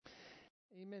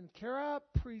Amen. Kara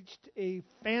preached a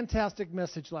fantastic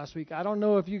message last week. I don't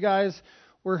know if you guys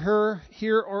were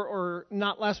here or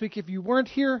not last week. If you weren't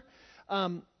here,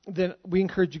 then we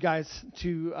encourage you guys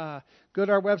to go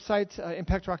to our website,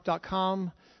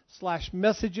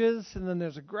 impactrock.com/messages, and then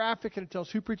there's a graphic and it tells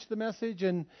who preached the message.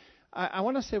 And I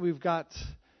want to say we've got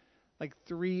like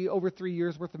over 3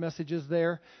 years worth of messages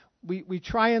there. We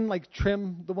try and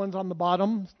trim the ones on the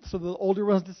bottom so the older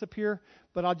ones disappear.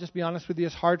 But I'll just be honest with you,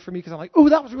 it's hard for me because I'm like, oh,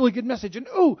 that was a really good message, and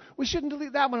oh, we shouldn't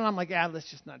delete that one. And I'm like, let's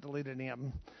just not delete any of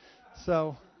them.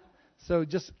 So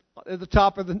just at the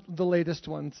top are the latest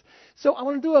ones. So I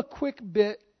want to do a quick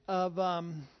bit of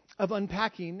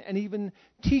unpacking and even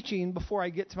teaching before I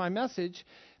get to my message,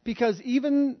 because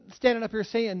even standing up here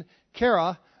saying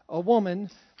Kara, a woman,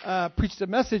 preached a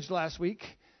message last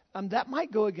week, that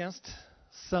might go against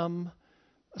some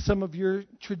of your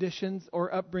traditions or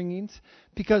upbringings,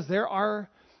 because there are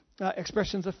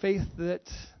expressions of faith that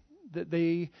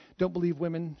they don't believe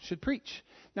women should preach.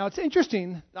 Now it's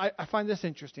interesting. I find this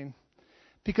interesting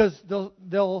because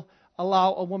they'll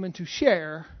allow a woman to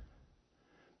share,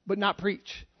 but not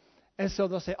preach. And so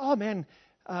they'll say, "Oh man,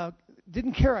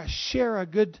 didn't Kara share a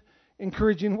good,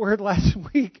 encouraging word last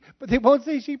week?" But they won't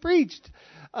say she preached.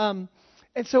 And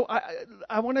so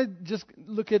I want to just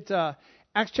look at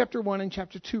Acts chapter 1 and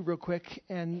chapter 2 real quick,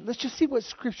 and let's just see what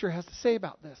Scripture has to say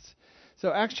about this.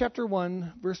 So Acts chapter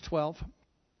 1, verse 12.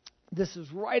 This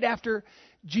is right after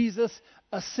Jesus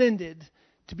ascended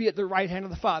to be at the right hand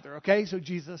of the Father, okay? So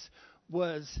Jesus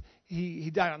he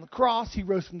died on the cross, he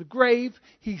rose from the grave,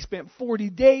 he spent 40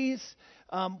 days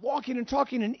walking and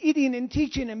talking and eating and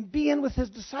teaching and being with his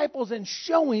disciples and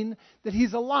showing that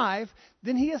he's alive.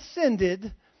 Then he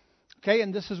ascended, okay,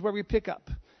 and this is where we pick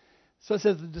up. So it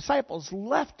says the disciples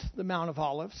left the Mount of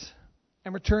Olives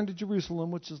and returned to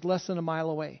Jerusalem, which is less than a mile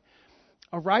away.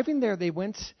 Arriving there, they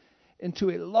went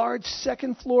into a large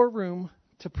second-floor room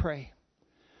to pray.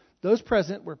 Those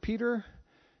present were Peter,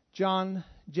 John,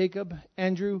 Jacob,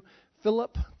 Andrew,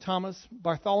 Philip, Thomas,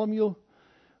 Bartholomew,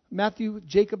 Matthew,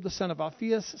 Jacob the son of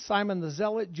Alphaeus, Simon the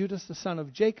Zealot, Judas the son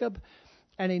of Jacob,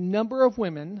 and a number of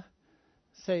women.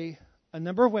 Say, a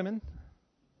number of women.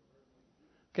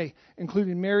 Okay,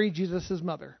 including Mary, Jesus'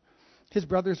 mother. His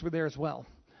brothers were there as well.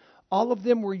 All of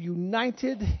them were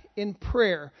united in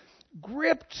prayer,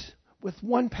 gripped with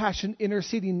one passion,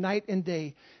 interceding night and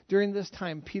day. During this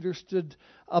time, Peter stood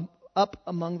up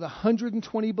among the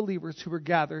 120 believers who were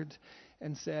gathered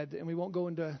and said, and we won't go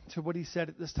into what he said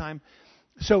at this time.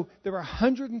 So there were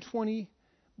 120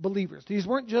 believers. These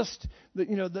weren't just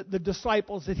the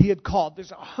disciples that he had called.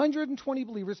 There's 120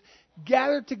 believers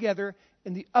gathered together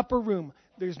in the upper room.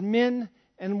 There's men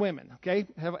and women. Okay,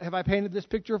 have I painted this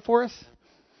picture for us?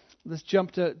 Let's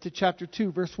jump to chapter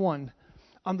 2, verse 1.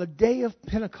 On the day of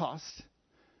Pentecost,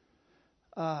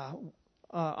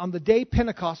 on the day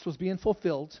Pentecost was being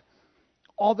fulfilled,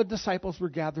 all the disciples were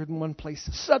gathered in one place.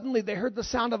 Suddenly they heard the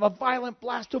sound of a violent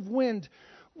blast of wind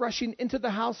rushing into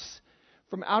the house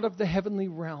from out of the heavenly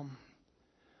realm.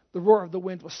 The roar of the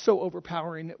wind was so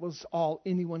overpowering it was all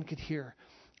anyone could hear.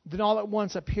 Then all at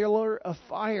once a pillar of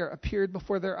fire appeared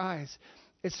before their eyes.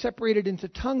 It separated into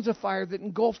tongues of fire that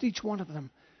engulfed each one of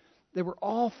them. They were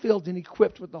all filled and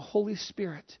equipped with the Holy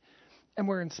Spirit and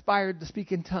were inspired to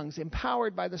speak in tongues,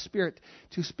 empowered by the Spirit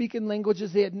to speak in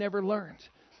languages they had never learned.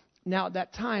 Now at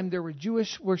that time there were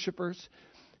Jewish worshipers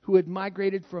who had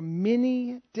migrated from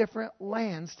many different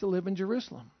lands to live in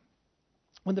Jerusalem.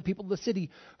 When the people of the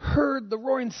city heard the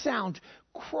roaring sound,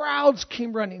 crowds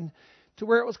came running to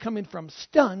where it was coming from,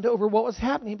 stunned over what was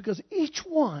happening, because each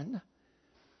one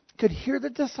could hear the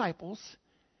disciples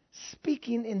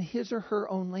speaking in his or her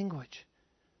own language.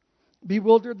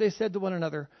 Bewildered, they said to one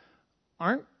another,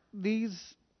 "Aren't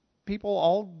these people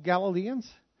all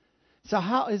Galileans? So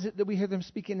how is it that we hear them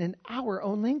speaking in our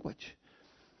own language?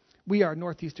 We are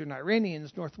northeastern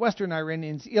Iranians, northwestern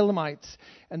Iranians, Elamites,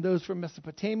 and those from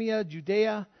Mesopotamia,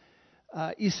 Judea,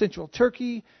 east central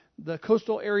Turkey, the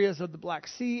coastal areas of the Black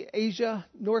Sea, Asia,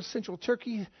 north central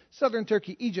Turkey, southern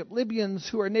Turkey, Egypt, Libyans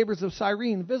who are neighbors of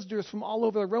Cyrene, visitors from all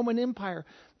over the Roman Empire,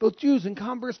 both Jews and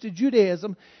converts to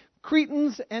Judaism,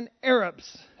 Cretans and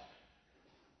Arabs."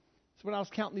 So when I was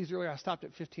counting these earlier, I stopped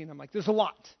at 15. I'm like, there's a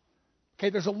lot.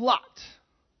 Okay, there's a lot.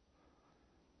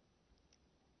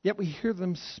 Yet we hear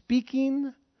them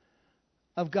speaking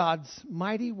of God's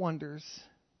mighty wonders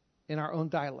in our own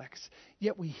dialects.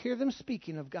 Yet we hear them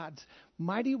speaking of God's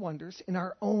mighty wonders in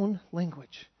our own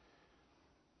language.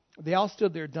 They all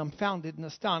stood there dumbfounded and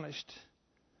astonished,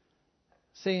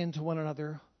 saying to one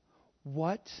another,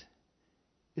 "What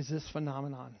is this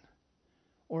phenomenon?"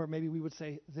 Or maybe we would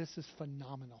say, "This is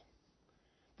phenomenal.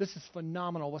 This is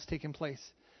phenomenal what's taking place.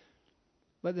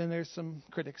 But then there's some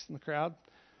critics in the crowd.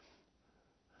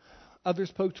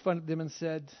 Others poked fun at them and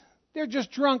said, they're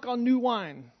just drunk on new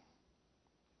wine.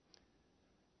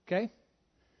 Okay?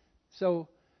 So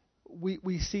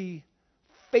we see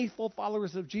faithful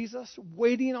followers of Jesus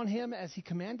waiting on him as he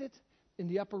commanded in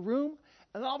the upper room.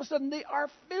 And all of a sudden they are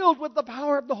filled with the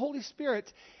power of the Holy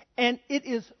Spirit. And it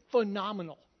is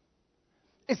phenomenal.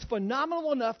 It's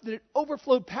phenomenal enough that it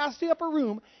overflowed past the upper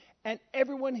room and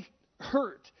everyone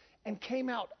heard and came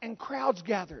out and crowds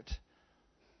gathered.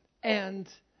 And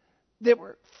they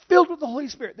were filled with the Holy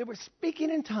Spirit. They were speaking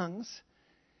in tongues.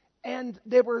 And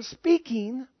they were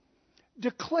speaking,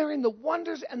 declaring the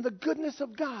wonders and the goodness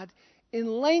of God in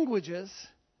languages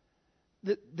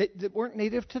that weren't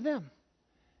native to them.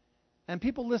 And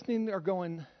people listening are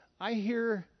going, I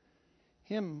hear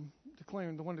him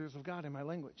declaring the wonders of God in my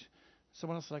language.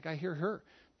 Someone else is like, I hear her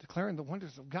declaring the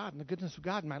wonders of God and the goodness of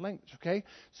God in my language. Okay?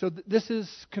 So this is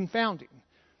confounding.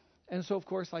 And so, of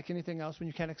course, like anything else, when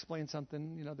you can't explain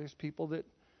something, there's people that,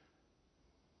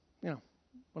 want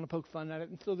to poke fun at it.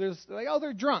 And so they're like, oh,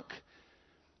 they're drunk.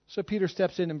 So Peter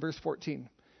steps in verse 14.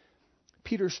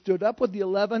 Peter stood up with the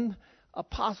 11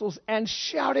 apostles and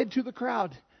shouted to the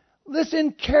crowd,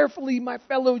 listen carefully, my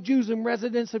fellow Jews and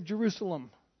residents of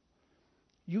Jerusalem.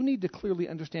 You need to clearly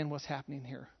understand what's happening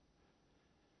here.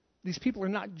 These people are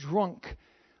not drunk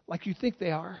like you think they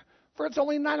are, for it's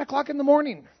only 9 o'clock in the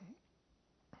morning.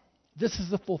 This is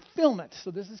the fulfillment.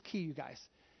 So this is key, you guys.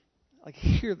 Like,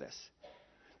 hear this.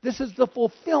 This is the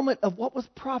fulfillment of what was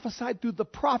prophesied through the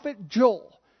prophet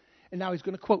Joel. And now he's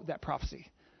going to quote that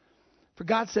prophecy. For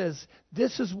God says,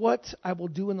 this is what I will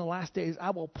do in the last days. I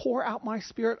will pour out my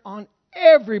Spirit on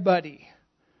everybody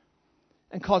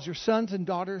and cause your sons and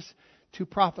daughters to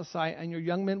prophesy, and your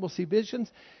young men will see visions,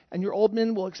 and your old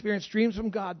men will experience dreams from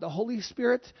God. The Holy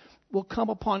Spirit will come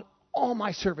upon all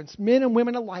my servants, men and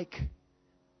women alike,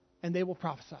 and they will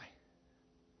prophesy.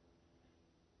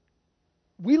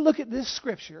 We look at this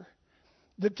scripture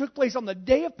that took place on the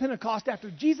day of Pentecost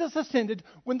after Jesus ascended,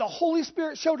 when the Holy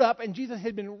Spirit showed up, and Jesus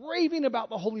had been raving about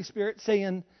the Holy Spirit,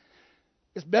 saying,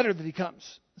 it's better that he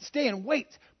comes. Stay and wait,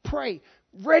 pray,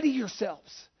 ready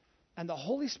yourselves. And the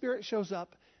Holy Spirit shows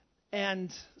up,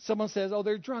 and someone says, oh,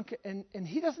 they're drunk, and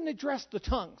he doesn't address the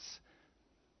tongues.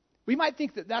 We might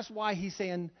think that that's why he's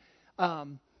saying,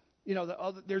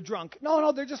 they're drunk.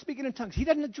 No, they're just speaking in tongues. He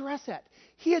doesn't address that.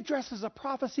 He addresses a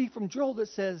prophecy from Joel that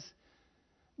says,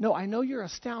 no, I know you're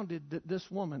astounded that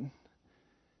this woman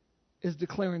is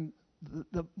declaring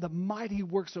the mighty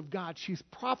works of God. She's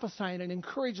prophesying and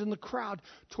encouraging the crowd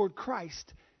toward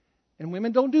Christ. And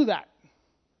women don't do that.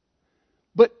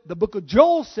 But the book of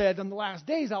Joel said, in the last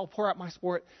days, I will pour out my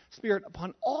spirit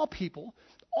upon all people,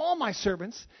 all my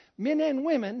servants, men and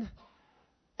women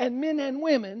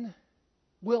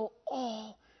will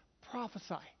all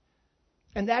prophesy.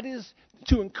 And that is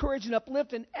to encourage and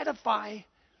uplift and edify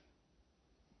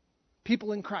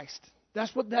people in Christ.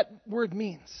 That's what that word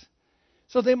means.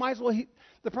 So they might as well,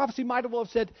 the prophecy might as well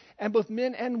have said, and both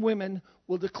men and women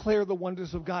will declare the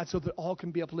wonders of God so that all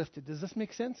can be uplifted. Does this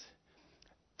make sense?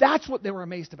 That's what they were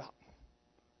amazed about.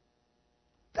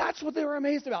 That's what they were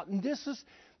amazed about. And this is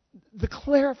the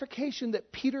clarification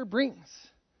that Peter brings.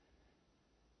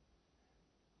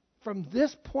 From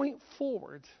this point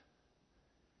forward,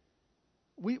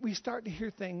 we start to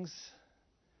hear things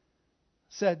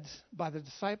said by the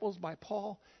disciples, by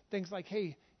Paul, things like,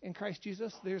 hey, in Christ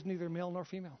Jesus, there's neither male nor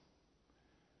female.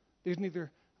 There's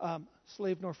neither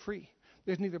slave nor free.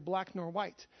 There's neither black nor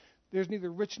white. There's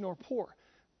neither rich nor poor.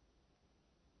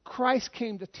 Christ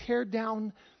came to tear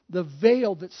down the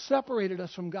veil that separated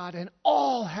us from God, and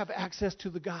all have access to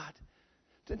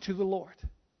the Lord.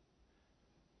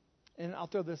 And I'll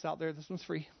throw this out there. This one's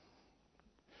free.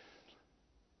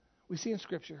 We see in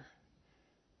Scripture,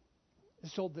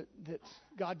 it's told that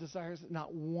God desires that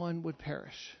not one would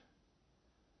perish.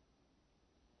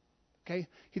 Okay?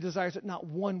 He desires that not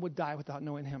one would die without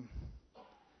knowing him.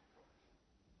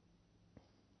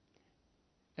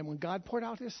 And when God poured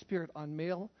out his Spirit on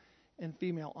male and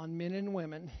female, on men and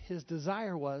women, his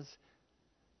desire was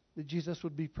that Jesus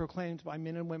would be proclaimed by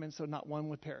men and women so not one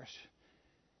would perish.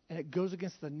 And it goes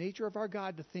against the nature of our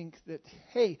God to think that,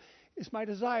 hey, it's my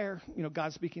desire,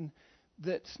 God speaking,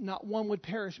 that not one would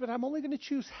perish, but I'm only going to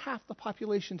choose half the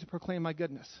population to proclaim my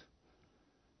goodness.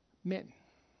 Men.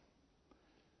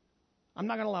 I'm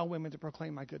not going to allow women to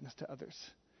proclaim my goodness to others,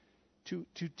 to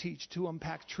teach, to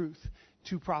unpack truth,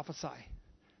 to prophesy.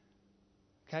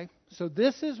 Okay? So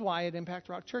this is why at Impact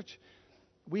Rock Church,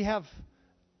 we have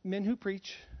men who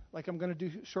preach, like I'm going to do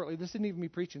shortly. This isn't even me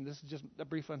preaching. This is just a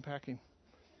brief unpacking.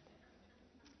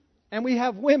 And we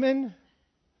have women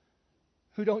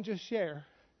who don't just share,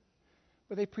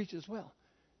 but they preach as well,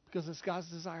 because it's God's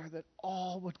desire that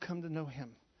all would come to know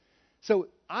him. So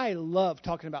I love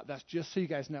talking about this, just so you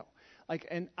guys know. I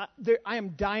am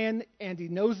dying, Andy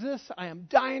knows this, I am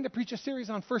dying to preach a series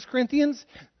on 1 Corinthians.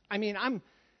 I mean,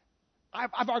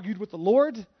 I've argued with the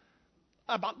Lord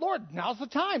about, Lord, now's the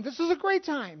time. This is a great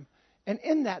time. And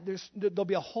in that, there'll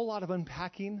be a whole lot of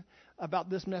unpacking about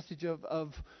this message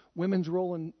of women's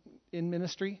role in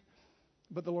ministry.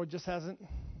 But the Lord just hasn't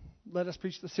let us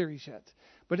preach the series yet.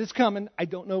 But it's coming. I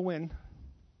don't know when,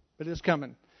 but it's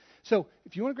coming. So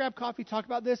if you want to grab coffee, talk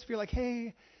about this. If you're like,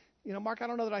 hey, Mark, I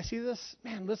don't know that I see this.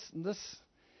 Man, let's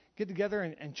get together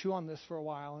and chew on this for a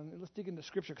while. And let's dig into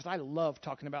Scripture, because I love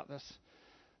talking about this.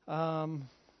 All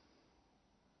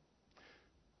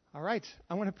right.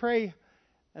 I want to pray,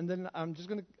 and then I'm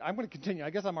going to continue. I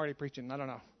guess I'm already preaching. I don't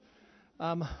know.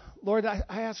 Lord, I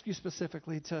ask you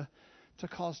specifically to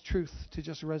cause truth to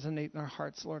just resonate in our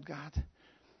hearts, Lord God.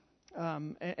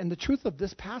 And the truth of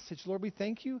this passage, Lord, we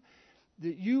thank you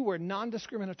that you were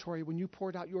non-discriminatory when you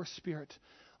poured out your Spirit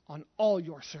on all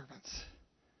your servants,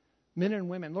 men and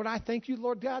women. Lord, I thank you,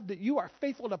 Lord God, that you are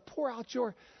faithful to pour out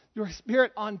your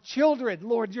Spirit on children.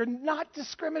 Lord, you're not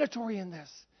discriminatory in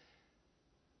this.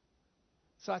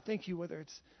 So I thank you, whether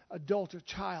it's adult or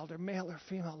child or male or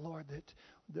female, Lord,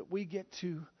 that we get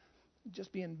to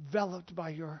just be enveloped by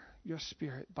your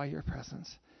Spirit, by your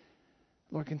presence.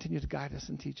 Lord, continue to guide us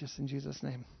and teach us in Jesus'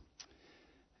 name.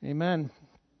 Amen.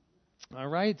 All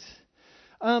right.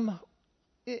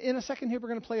 In a second here, we're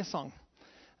going to play a song.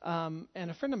 And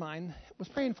a friend of mine was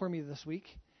praying for me this week.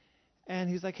 And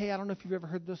he's like, hey, I don't know if you've ever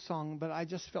heard this song, but I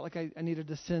just felt like I needed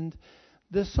to send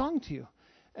this song to you.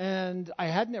 And I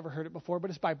had never heard it before, but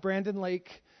it's by Brandon Lake,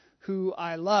 who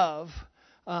I love.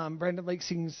 Brandon Lake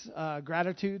sings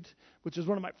Gratitude, which is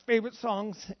one of my favorite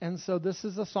songs. And so this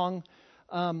is a song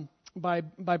by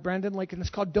Brandon Lake, and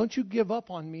it's called Don't You Give Up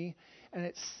on Me. And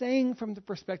it's sang from the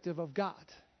perspective of God.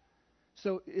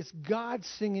 So it's God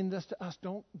singing this to us.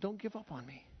 Don't give up on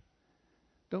me.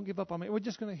 Don't give up on me. We're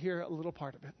just going to hear a little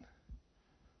part of it.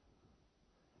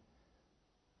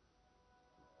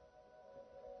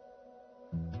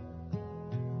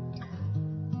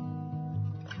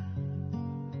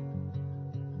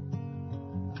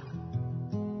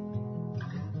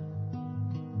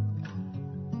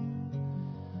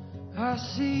 I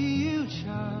see you,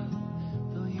 child,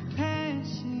 though you can't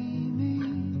see me.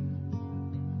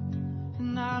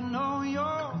 And I know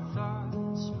your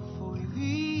thoughts before you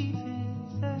even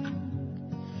think.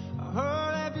 I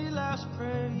heard every last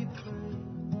prayer you prayed.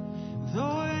 Though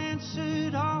I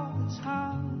answered all the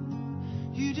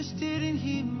time, you just didn't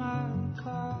hear my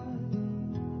reply.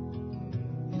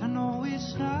 And I know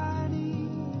it's not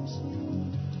easy,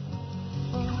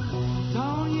 but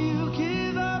don't you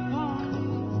give up on me.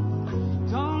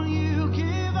 Don't you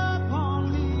give up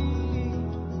on me,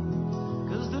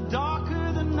 'cause the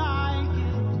darker the night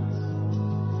gets,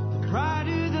 the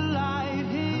brighter the light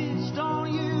is.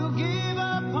 Don't you give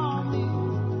up on me,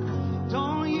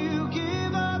 don't you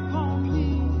give up on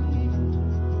me.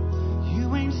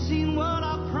 You ain't seen what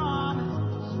I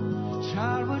promised,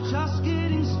 child, we're just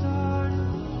getting started.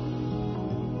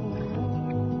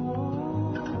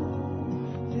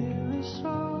 There is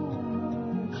so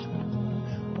much more.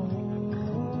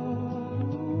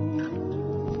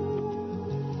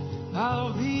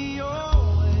 I'll be your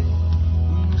way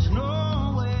when there's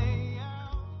no way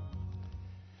out.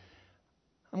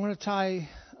 I'm going to tie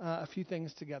a few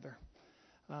things together.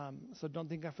 So don't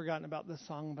think I've forgotten about this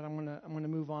song, but I'm going to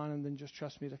move on, and then just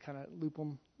trust me to kind of loop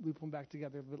them back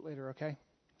together a bit later, okay?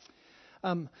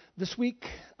 This week,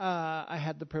 I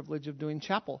had the privilege of doing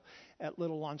chapel at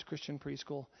Little Lawns Christian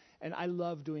Preschool, and I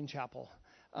love doing chapel.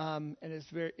 And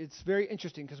it's very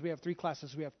interesting because we have 3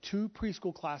 classes. We have 2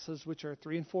 preschool classes, which are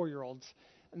 3 and 4-year-olds,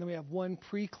 and then we have 1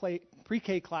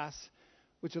 pre-K class,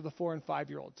 which are the 4 and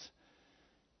 5-year-olds.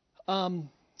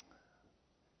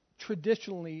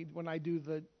 Traditionally, when I do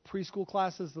the preschool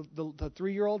classes, the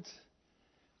 3-year-olds,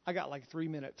 I got like 3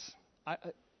 minutes.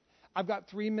 I've got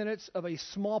 3 minutes of a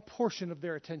small portion of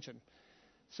their attention.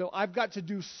 So I've got to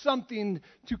do something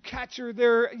to capture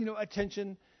their,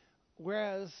 attention.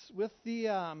 Whereas with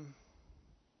the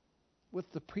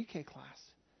pre-K class,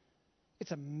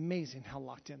 it's amazing how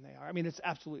locked in they are. I mean, it's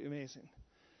absolutely amazing.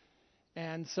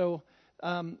 And so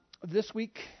this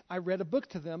week I read a book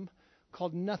to them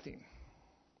called Nothing.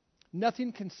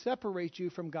 Nothing Can Separate You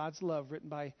from God's Love, written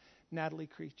by Natalie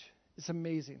Creech. It's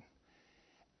amazing.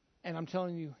 And I'm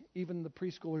telling you, even the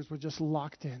preschoolers were just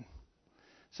locked in.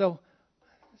 So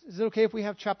is it okay if we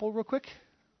have chapel real quick?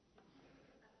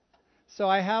 So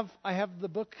I have the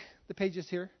book the pages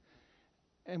here,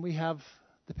 and we have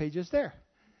the pages there.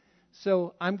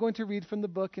 So I'm going to read from the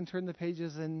book and turn the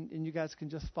pages, and you guys can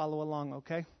just follow along,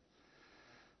 okay?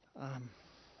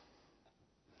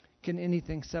 Can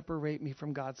anything separate me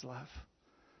from God's love?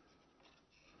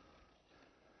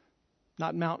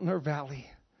 Not mountain or valley,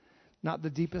 not the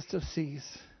deepest of seas,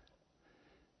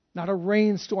 not a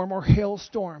rainstorm or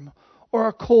hailstorm or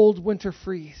a cold winter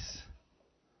freeze,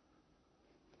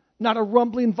 not a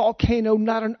rumbling volcano,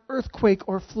 not an earthquake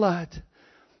or flood,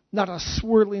 not a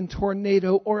swirling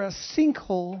tornado or a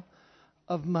sinkhole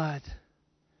of mud.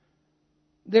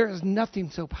 There is nothing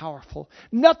so powerful,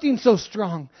 nothing so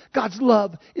strong. God's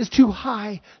love is too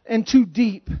high and too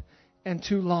deep and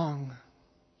too long.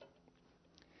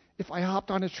 If I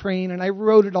hopped on a train and I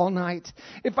rode it all night,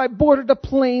 if I boarded a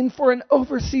plane for an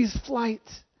overseas flight,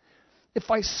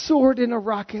 if I soared in a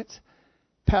rocket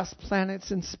past planets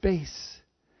in space,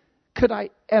 could I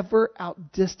ever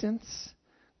outdistance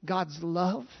God's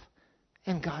love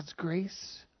and God's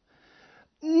grace?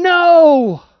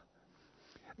 No!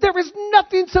 There is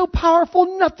nothing so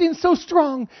powerful, nothing so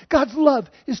strong. God's love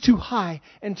is too high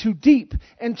and too deep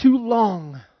and too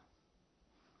long.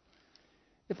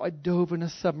 If I dove in a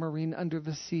submarine under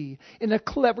the sea, in a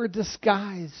clever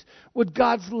disguise, would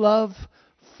God's love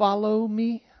follow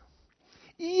me?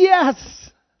 Yes!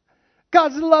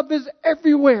 God's love is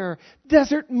everywhere.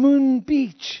 Desert, moon,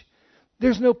 beach.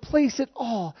 There's no place at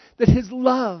all that His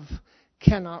love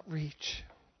cannot reach.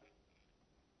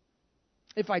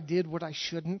 If I did what I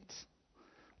shouldn't,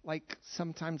 like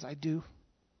sometimes I do,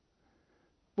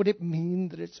 would it mean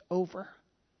that it's over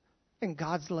and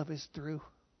God's love is through?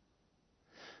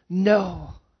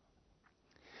 No.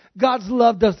 God's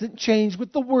love doesn't change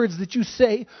with the words that you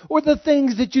say or the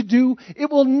things that you do. It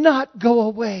will not go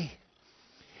away.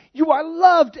 You are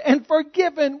loved and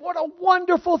forgiven. What a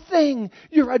wonderful thing.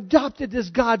 You're adopted as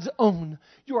God's own.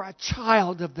 You're a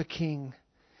child of the King.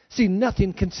 See,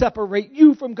 nothing can separate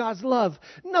you from God's love.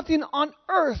 Nothing on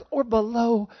earth or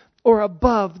below or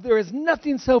above. There is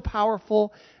nothing so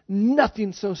powerful,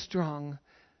 nothing so strong.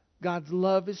 God's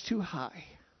love is too high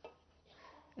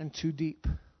and too deep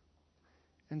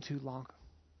and too long.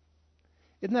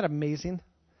 Isn't that amazing?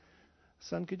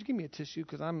 Son, could you give me a tissue?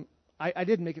 Because I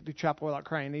didn't make it through chapel without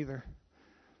crying either.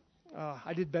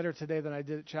 I did better today than I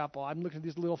did at chapel. I'm looking at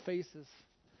these little faces,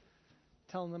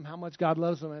 telling them how much God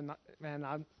loves them, and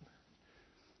man,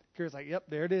 Kira's like, yep,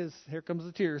 there it is. Here comes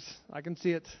the tears. I can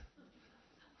see it.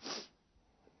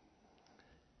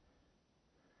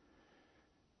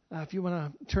 If you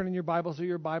want to turn in your Bibles or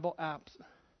your Bible apps,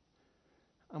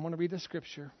 I want to read a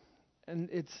scripture. And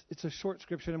it's a short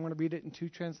scripture, and I'm going to read it in 2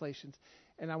 translations.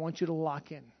 And I want you to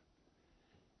lock in.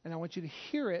 And I want you to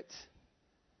hear it.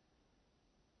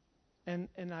 And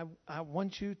I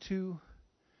want you to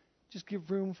just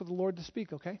give room for the Lord to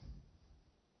speak, okay?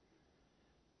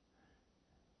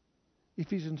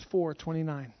 Ephesians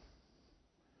 4:29.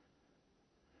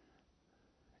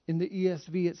 In the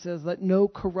ESV it says, let no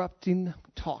corrupting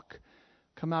talk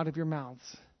come out of your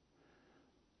mouths,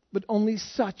 but only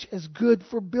such as good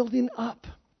for building up,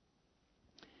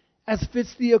 as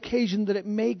fits the occasion, that it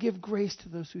may give grace to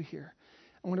those who hear.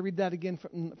 I want to read that again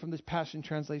from this Passion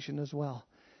Translation as well.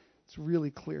 It's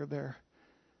really clear there.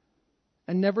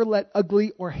 And never let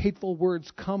ugly or hateful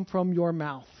words come from your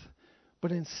mouth,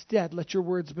 but instead let your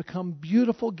words become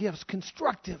beautiful gifts,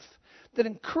 constructive, that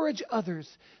encourage others.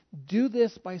 Do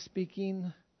this by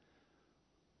speaking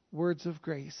words of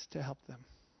grace to help them.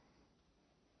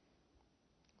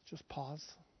 Just pause.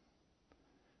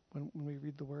 When we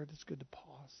read the word, it's good to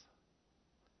pause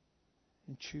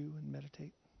and chew and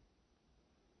meditate.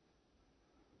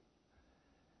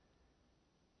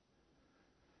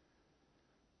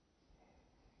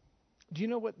 Do you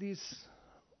know what these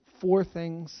 4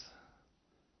 things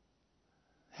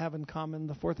have in common?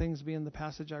 The 4 things being the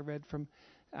passage I read from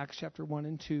Acts chapter 1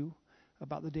 and 2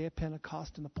 about the day of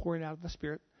Pentecost and the pouring out of the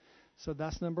Spirit. So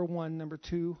that's number 1. Number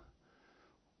 2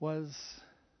 was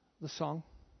the song.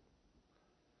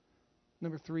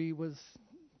 Number 3 was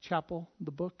chapel, the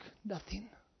book, nothing.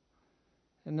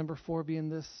 And number 4 being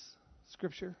this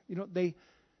scripture. You know what they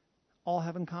all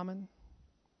have in common?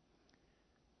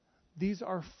 These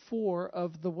are 4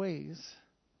 of the ways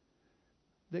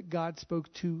that God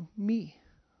spoke to me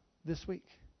this week.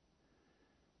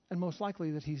 And most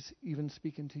likely that He's even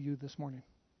speaking to you this morning.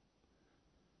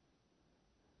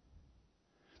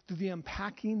 Through the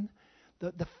unpacking,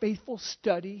 the faithful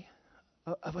study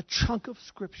of a chunk of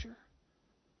Scripture,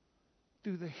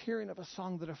 through the hearing of a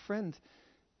song that a friend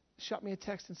shot me a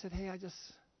text and said, hey,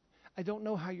 I don't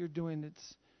know how you're doing,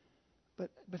 but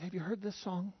have you heard this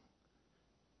song?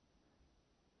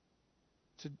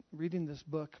 to reading this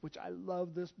book, which I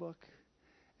love this book,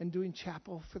 and doing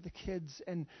chapel for the kids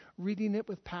and reading it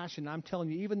with passion. I'm telling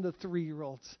you, even the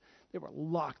 3-year-olds, they were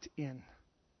locked in.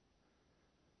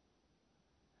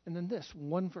 And then this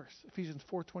one verse, Ephesians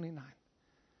 4:29.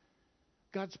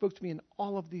 God spoke to me in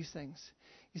all of these things.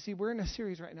 You see, we're in a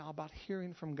series right now about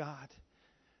hearing from God.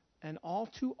 And all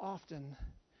too often,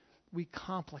 we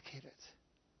complicate it.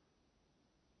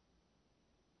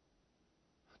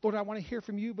 Lord, I want to hear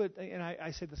from you, but, and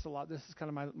I say this a lot. This is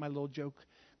kind of my little joke,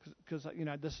 because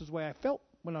this is the way I felt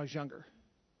when I was younger.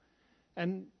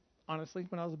 And honestly,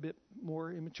 when I was a bit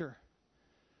more immature.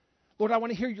 Lord, I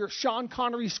want to hear your Sean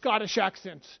Connery Scottish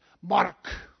accent. Mark,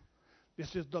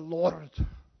 this is the Lord.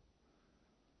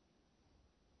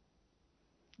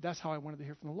 That's how I wanted to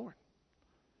hear from the Lord.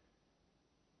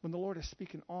 When the Lord is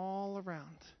speaking all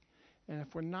around. And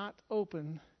if we're not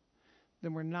open,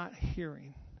 then we're not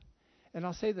hearing. And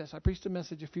I'll say this. I preached a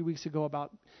message a few weeks ago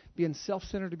about being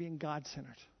self-centered to being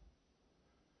God-centered.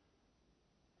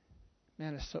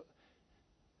 Man, it's so...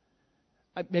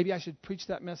 maybe I should preach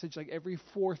that message like every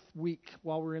 4th week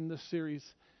while we're in this series,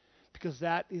 because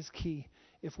that is key.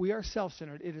 If we are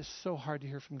self-centered, it is so hard to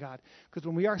hear from God. Because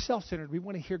when we are self-centered, we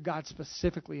want to hear God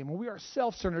specifically. And when we are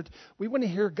self-centered, we want to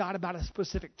hear God about a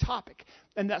specific topic.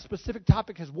 And that specific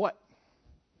topic is what?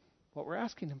 What we're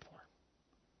asking Him for.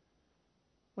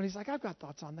 When He's like, I've got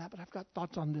thoughts on that, but I've got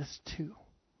thoughts on this too.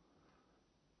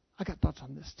 I got thoughts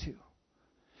on this too.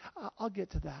 I'll get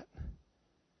to that.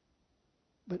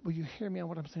 But will you hear me on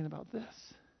what I'm saying about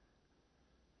this?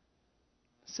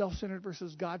 Self-centered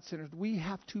versus God-centered. We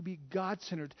have to be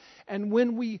God-centered. And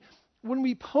when we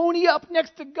pony up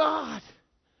next to God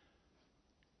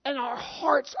and our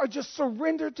hearts are just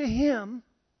surrendered to Him,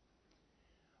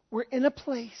 we're in a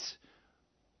place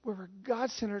where we're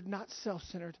God-centered, not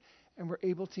self-centered, and we're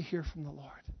able to hear from the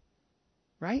Lord.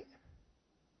 Right?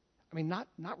 I mean, not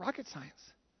rocket science.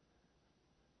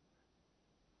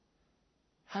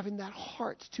 Having that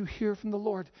heart to hear from the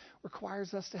Lord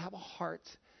requires us to have a heart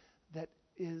that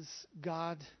is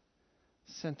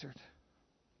God-centered.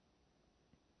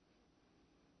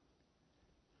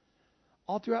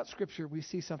 All throughout Scripture, we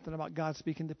see something about God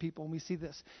speaking to people, and we see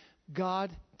this.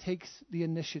 God takes the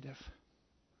initiative.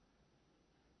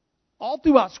 All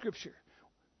throughout Scripture,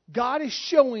 God is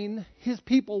showing His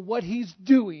people what He's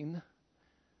doing,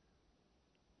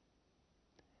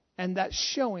 and that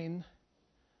showing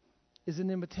is an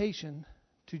invitation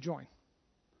to join.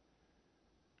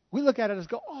 We look at it as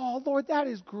go, oh, Lord, that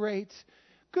is great.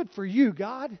 Good for you,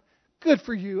 God. Good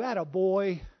for you.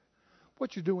 Attaboy.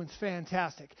 What you're doing is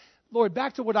fantastic. Lord,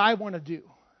 back to what I want to do.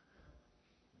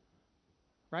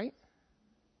 Right?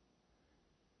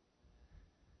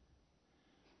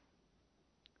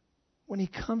 When He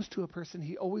comes to a person,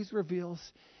 He always reveals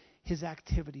His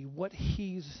activity, what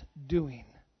He's doing.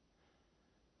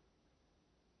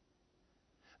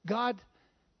 God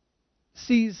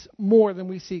sees more than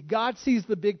we see. God sees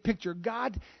the big picture.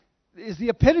 God is the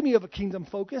epitome of a kingdom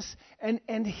focus,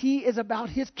 and He is about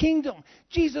His kingdom.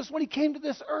 Jesus, when He came to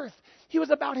this earth, He was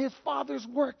about His Father's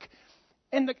work.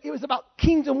 And it was about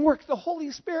kingdom work. The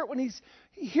Holy Spirit, when He's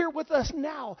here with us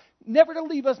now, never to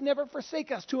leave us, never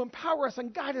forsake us, to empower us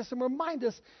and guide us and remind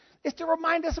us, is to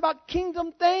remind us about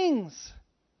kingdom things.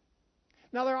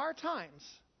 Now, there are times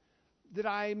that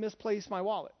I misplace my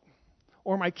wallet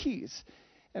or my keys.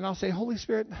 And I'll say, Holy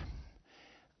Spirit,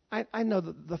 I know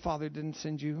that the Father didn't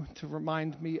send you to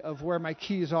remind me of where my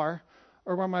keys are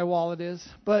or where my wallet is.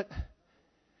 But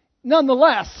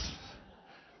nonetheless,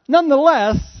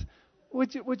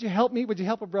 would you help me? Would you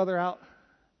help a brother out?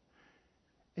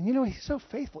 And He's so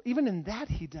faithful. Even in that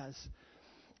He does.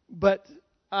 But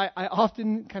I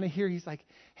often kind of hear He's like,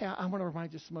 hey, I want to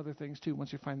remind you some other things too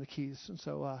once you find the keys. And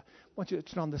so I want you to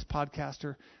turn on this podcast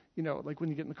or, like when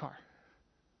you get in the car.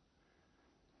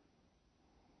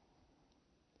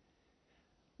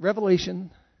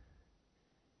 Revelation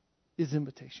is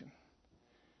invitation.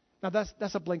 Now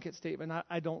that's a blanket statement.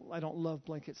 I don't love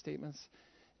blanket statements.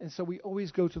 And so we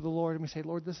always go to the Lord and we say,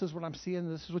 Lord, this is what I'm seeing.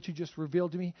 This is what you just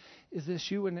revealed to me. Is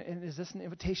this you? And is this an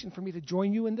invitation for me to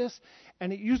join you in this?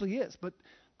 And it usually is. But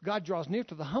God draws near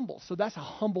to the humble. So that's a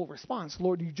humble response.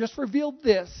 Lord, you just revealed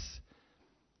this.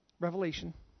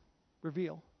 Revelation.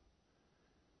 Reveal.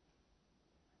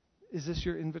 Is this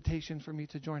your invitation for me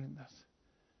to join in this?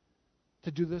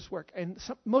 To do this work. And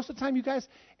most of the time, you guys,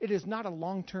 it is not a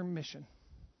long-term mission.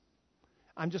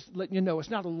 I'm just letting you know, it's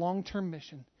not a long-term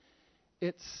mission.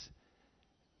 It's,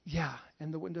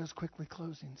 and the window is quickly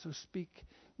closing. So speak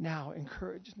now,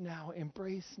 encourage now,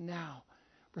 embrace now,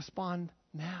 respond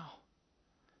now.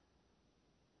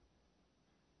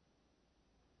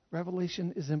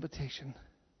 Revelation is invitation.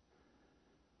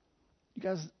 You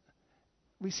guys,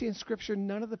 we see in Scripture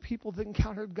none of the people that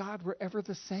encountered God were ever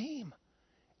the same.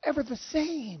 Ever the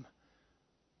same.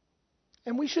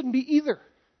 And we shouldn't be either.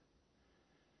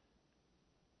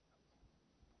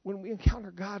 When we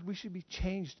encounter God, we should be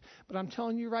changed. But I'm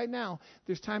telling you right now,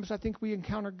 there's times I think we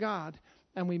encounter God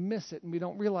and we miss it and we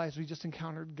don't realize we just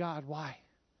encountered God. Why?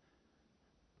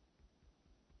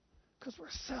 Because we're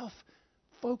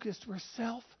self-focused. We're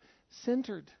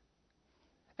self-centered.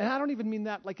 And I don't even mean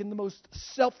that like in the most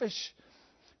selfish,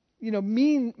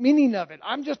 meaning of it.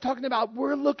 I'm just talking about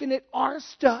we're looking at our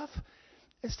stuff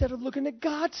instead of looking at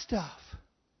God's stuff.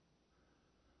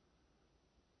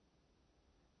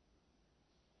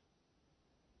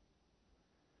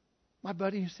 My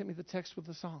buddy who sent me the text with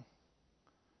the song.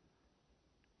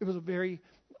 It was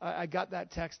I got that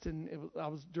text and I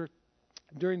was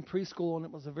during preschool, and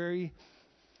it was a very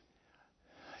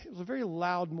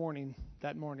loud morning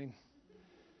that morning.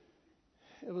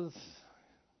 It was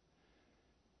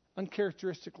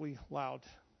uncharacteristically loud.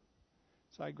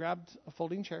 So I grabbed a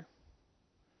folding chair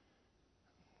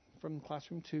from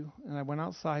classroom 2, and I went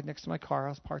outside next to my car. I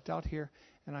was parked out here,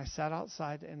 and I sat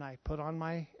outside and I put on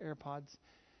my AirPods.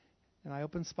 And I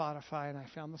opened Spotify and I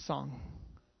found the song.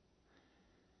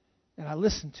 And I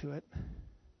listened to it.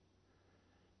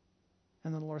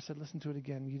 And then the Lord said, listen to it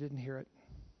again. You didn't hear it.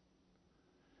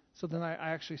 So then I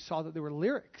actually saw that there were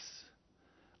lyrics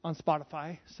on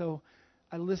Spotify. So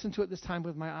I listened to it this time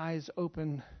with my eyes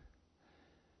open,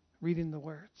 reading the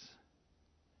words.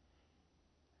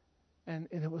 And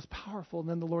it was powerful. And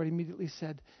then the Lord immediately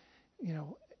said,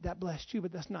 that blessed you,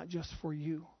 but that's not just for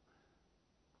you.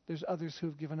 There's others who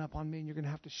have given up on me, and you're going to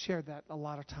have to share that a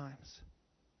lot of times.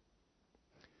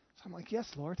 So I'm like,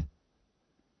 yes, Lord.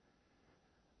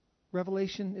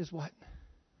 Revelation is what?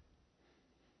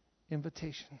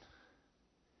 Invitation.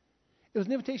 It was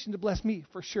an invitation to bless me,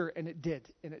 for sure, and it did.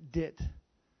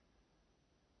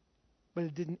 But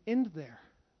it didn't end there.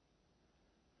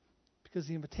 Because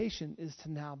the invitation is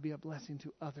to now be a blessing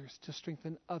to others, to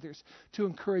strengthen others, to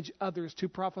encourage others, to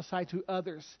prophesy to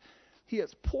others. He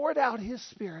has poured out His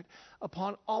Spirit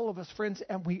upon all of us, friends,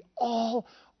 and we all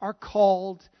are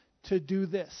called to do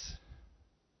this.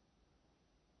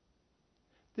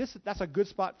 That's a good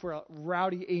spot for a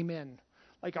rowdy amen.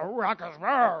 Like a raucous,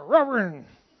 reverend.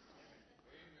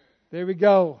 There we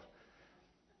go.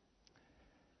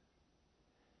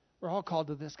 We're all called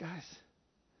to this, guys.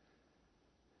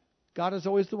 God is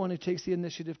always the one who takes the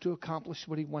initiative to accomplish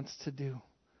what He wants to do.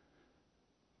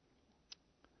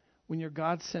 When you're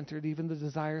God-centered, even the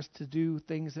desires to do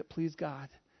things that please God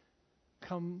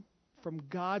come from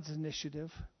God's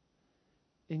initiative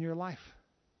in your life.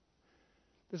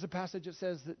 There's a passage that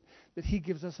says that He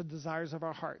gives us the desires of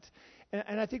our heart.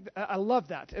 And I think I love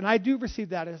that. And I do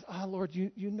receive that as, Lord,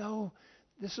 you know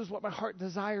this is what my heart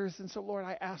desires. And so, Lord,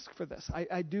 I ask for this.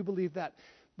 I do believe that.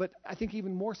 But I think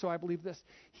even more so, I believe this.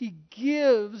 He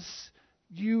gives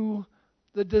you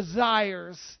the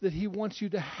desires that He wants you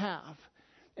to have.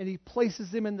 And He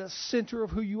places them in the center of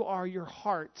who you are, your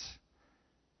heart.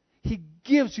 He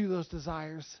gives you those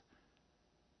desires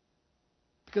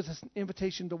because it's an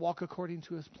invitation to walk according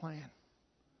to His plan.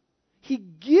 He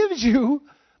gives you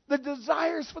the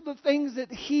desires for the things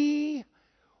that He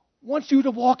wants you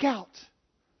to walk out.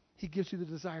 He gives you the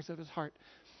desires of His heart.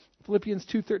 Philippians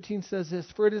 2:13 says this,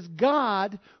 for it is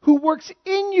God who works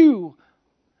in you,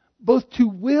 both to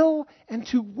will and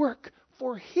to work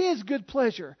for His good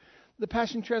pleasure. The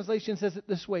Passion Translation says it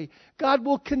this way, God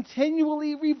will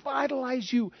continually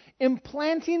revitalize you,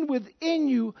 implanting within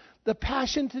you the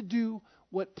passion to do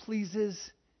what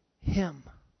pleases Him.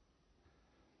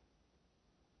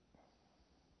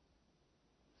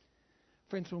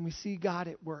 Friends, when we see God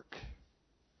at work,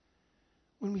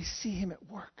 when we see Him at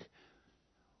work,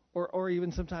 or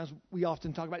even sometimes we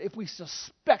often talk about if we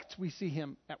suspect we see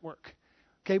Him at work.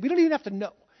 Okay, we don't even have to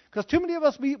know. Because too many of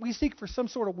us, we seek for some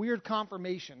sort of weird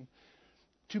confirmation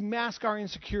to mask our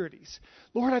insecurities.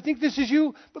 Lord, I think this is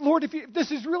you, but Lord, if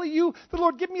this is really you, then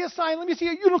Lord, give me a sign. Let me see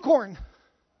a unicorn.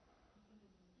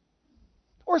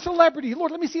 Or a celebrity.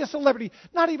 Lord, let me see a celebrity.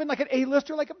 Not even like an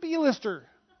A-lister, like a B-lister.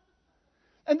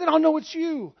 And then I'll know it's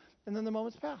you. And then the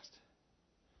moment's passed.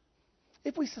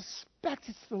 If we suspect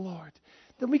it's the Lord,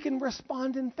 then we can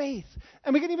respond in faith.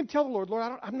 And we can even tell the Lord,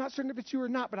 Lord, I'm not certain if it's you or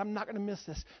not, but I'm not going to miss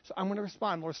this. So I'm going to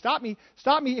respond. Lord, stop me.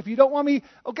 Stop me. If you don't want me,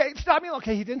 okay, stop me.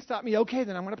 Okay, He didn't stop me. Okay,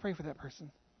 then I'm going to pray for that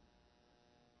person.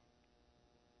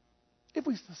 If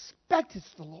we suspect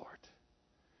it's the Lord,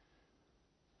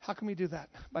 how can we do that?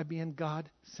 By being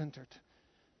God-centered,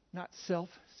 not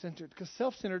self-centered. Because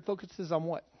self-centered focuses on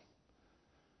what?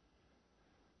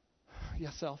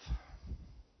 Yes, self.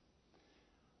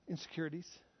 Insecurities.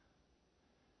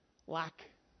 lack,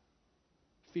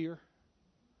 fear,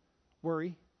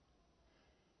 worry.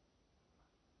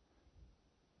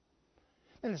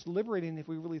 And it's liberating if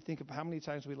we really think of how many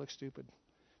times we look stupid.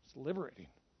 It's liberating.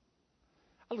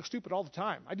 I look stupid all the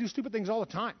time. I do stupid things all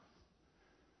the time.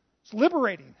 It's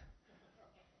liberating.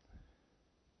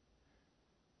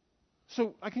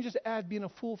 So I can just add being a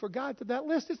fool for God to that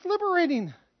list. It's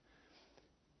liberating.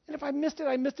 And if I missed it,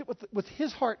 I missed it with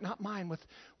His heart, not mine.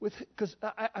 Because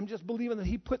I'm just believing that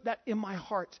He put that in my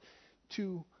heart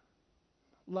to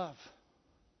love.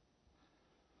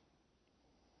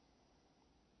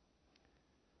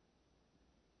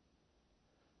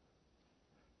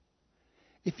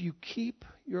 If you keep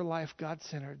your life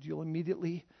God-centered, you'll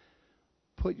immediately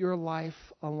put your life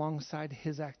alongside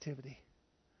His activity.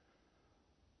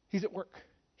 He's at work.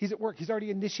 He's at work. He's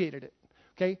already initiated it.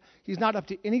 Okay? He's not up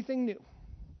to anything new.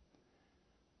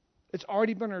 It's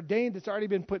already been ordained. It's already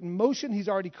been put in motion. He's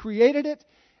already created it.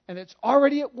 And it's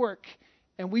already at work.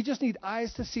 And we just need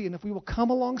eyes to see. And if we will come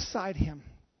alongside Him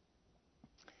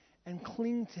and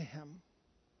cling to Him,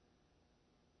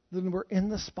 then we're in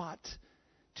the spot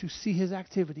to see His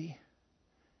activity.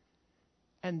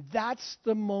 And that's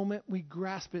the moment we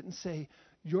grasp it and say,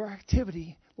 your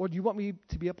activity, Lord, you want me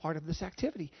to be a part of this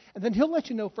activity. And then He'll let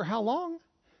you know for how long.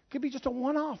 It could be just a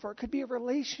one-off, or it could be a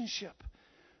relationship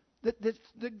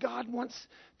that God wants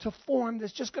to form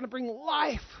that's just going to bring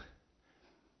life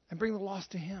and bring the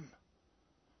lost to Him.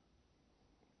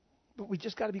 But we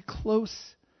just got to be close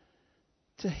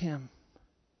to Him.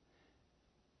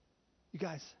 You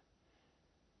guys,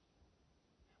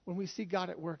 when we see God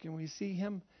at work and we see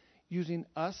Him using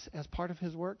us as part of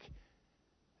His work,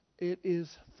 it is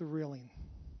thrilling.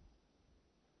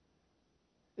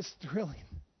 It's thrilling.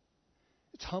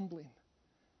 It's humbling.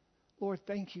 Lord,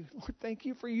 thank you. Lord, thank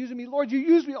you for using me. Lord, you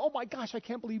used me. Oh my gosh, I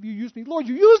can't believe you used me. Lord,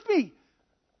 you used me.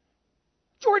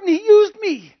 Jordan, He used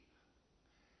me.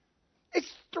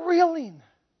 It's thrilling.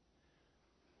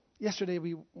 Yesterday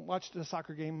we watched a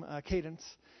soccer game, Cadence.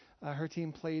 Her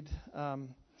team played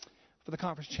for the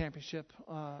conference championship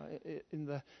in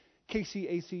the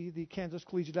KCAC, the Kansas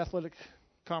Collegiate Athletic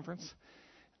Conference.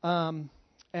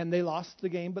 And they lost the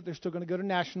game, but they're still going to go to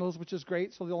nationals, which is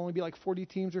great. So there'll only be like 40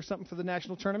 teams or something for the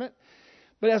national tournament.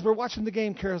 But as we're watching the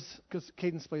game, because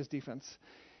Cadence plays defense,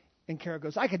 and Kara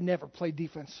goes, I could never play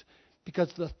defense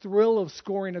because the thrill of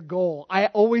scoring a goal. I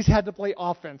always had to play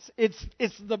offense. It's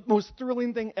the most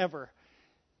thrilling thing ever.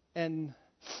 And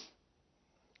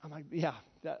I'm like, yeah,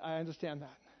 I understand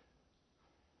that.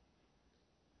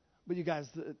 But you guys,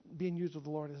 being used with the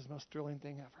Lord is the most thrilling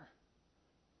thing ever.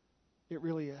 It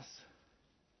really is.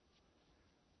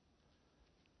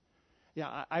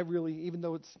 Yeah, I really, even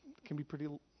though it can be pretty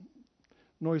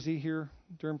noisy here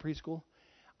during preschool,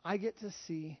 I get to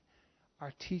see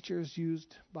our teachers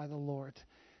used by the Lord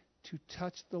to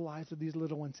touch the lives of these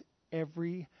little ones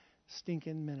every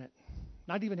stinking minute.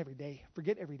 Not even every day.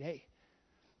 Forget every day.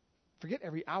 Forget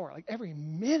every hour. Like every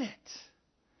minute.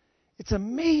 It's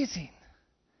amazing.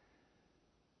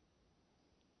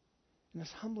 And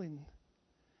it's humbling.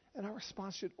 And our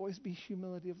response should always be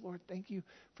humility of, Lord, thank you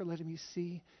for letting me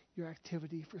see your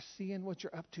activity, for seeing what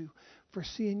you're up to, for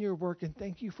seeing your work, and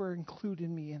thank you for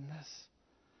including me in this.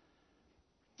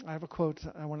 I have a quote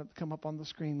I want it to come up on the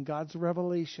screen. God's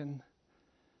revelation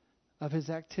of His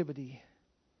activity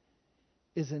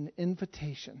is an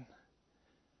invitation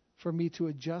for me to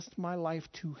adjust my life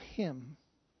to Him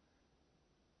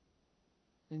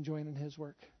and join in His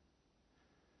work.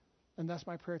 And that's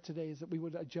my prayer today, is that we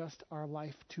would adjust our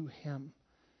life to Him,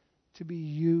 to be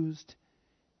used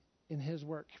in His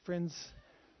work. Friends,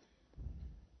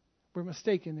 we're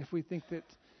mistaken if we think that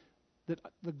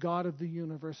the God of the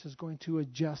universe is going to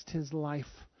adjust His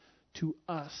life to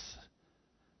us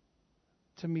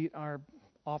to meet our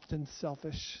often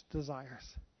selfish desires.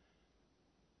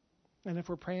 And if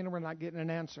we're praying and we're not getting an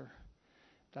answer,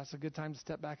 that's a good time to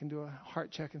step back and do a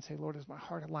heart check and say, Lord, is my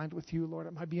heart aligned with you? Lord,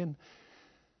 am I being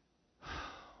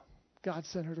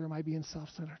God-centered or am I being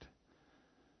self-centered?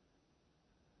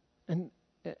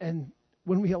 And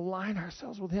when we align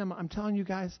ourselves with Him, I'm telling you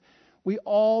guys, we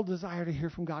all desire to hear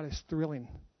from God. It's thrilling.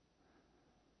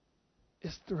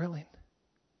 It's thrilling.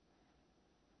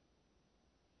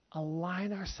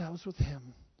 Align ourselves with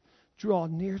Him. Draw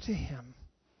near to Him.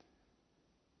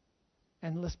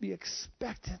 And let's be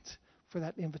expectant for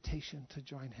that invitation to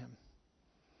join Him.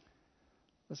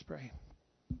 Let's pray.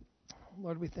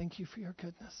 Lord, we thank you for your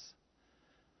goodness.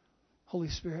 Holy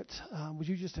Spirit, would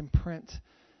you just imprint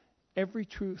every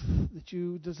truth that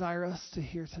you desire us to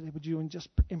hear today? Would you just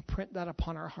imprint that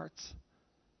upon our hearts?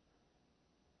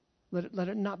 Let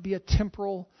it not be a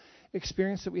temporal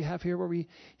experience that we have here where we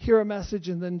hear a message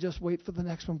and then just wait for the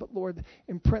next one. But Lord,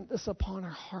 imprint this upon our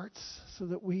hearts so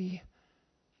that we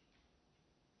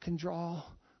can draw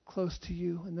close to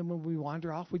you. And then when we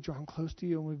wander off, we draw close to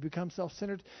you. And we become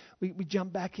self-centered, we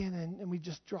jump back in and we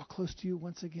just draw close to you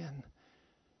once again.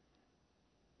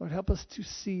 Lord, help us to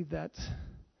see that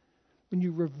when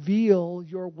you reveal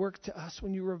your work to us,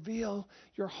 when you reveal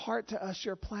your heart to us,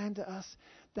 your plan to us,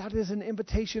 that is an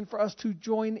invitation for us to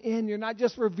join in. You're not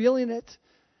just revealing it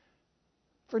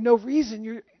for no reason.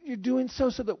 You're doing so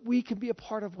that we can be a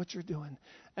part of what you're doing.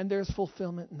 And there's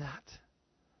fulfillment in that.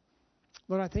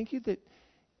 Lord, I thank you that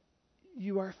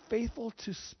you are faithful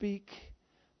to speak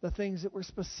the things that we're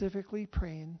specifically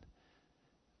praying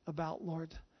about,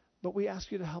 Lord. But we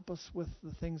ask you to help us with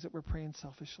the things that we're praying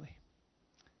selfishly.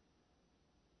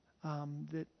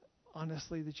 That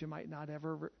honestly, that you might not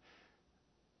ever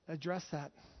address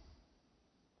that.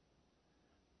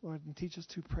 Lord, and teach us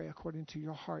to pray according to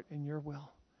your heart and your will.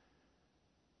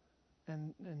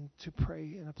 And to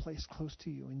pray in a place close to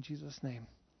you. In Jesus' name.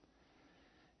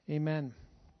 Amen.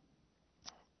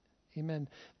 Amen.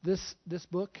 This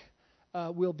book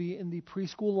will be in the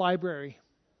preschool library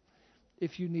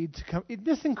if you need to come. Isn't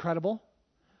this incredible?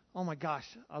 Oh my gosh,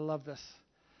 I love this.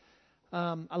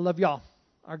 I love y'all.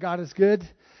 Our God is good.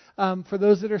 For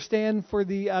those that are staying for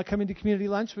the coming to community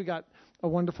lunch, we got a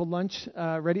wonderful lunch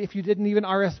ready. If you didn't even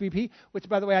RSVP, which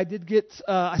by the way I did get,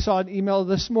 I saw an email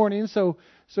this morning. So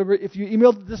if you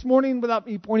emailed this morning without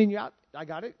me pointing you out, I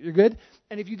got it. You're good.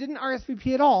 And if you didn't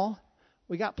RSVP at all,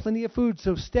 we got plenty of food,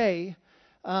 so stay.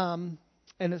 And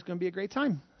it's going to be a great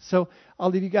time. So I'll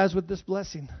leave you guys with this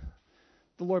blessing.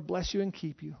 The Lord bless you and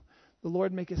keep you. The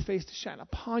Lord make his face to shine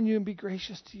upon you and be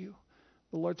gracious to you.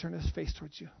 The Lord turn his face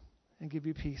towards you and give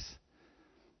you peace.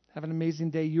 Have an amazing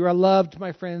day. You are loved,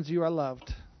 my friends. You are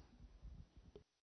loved.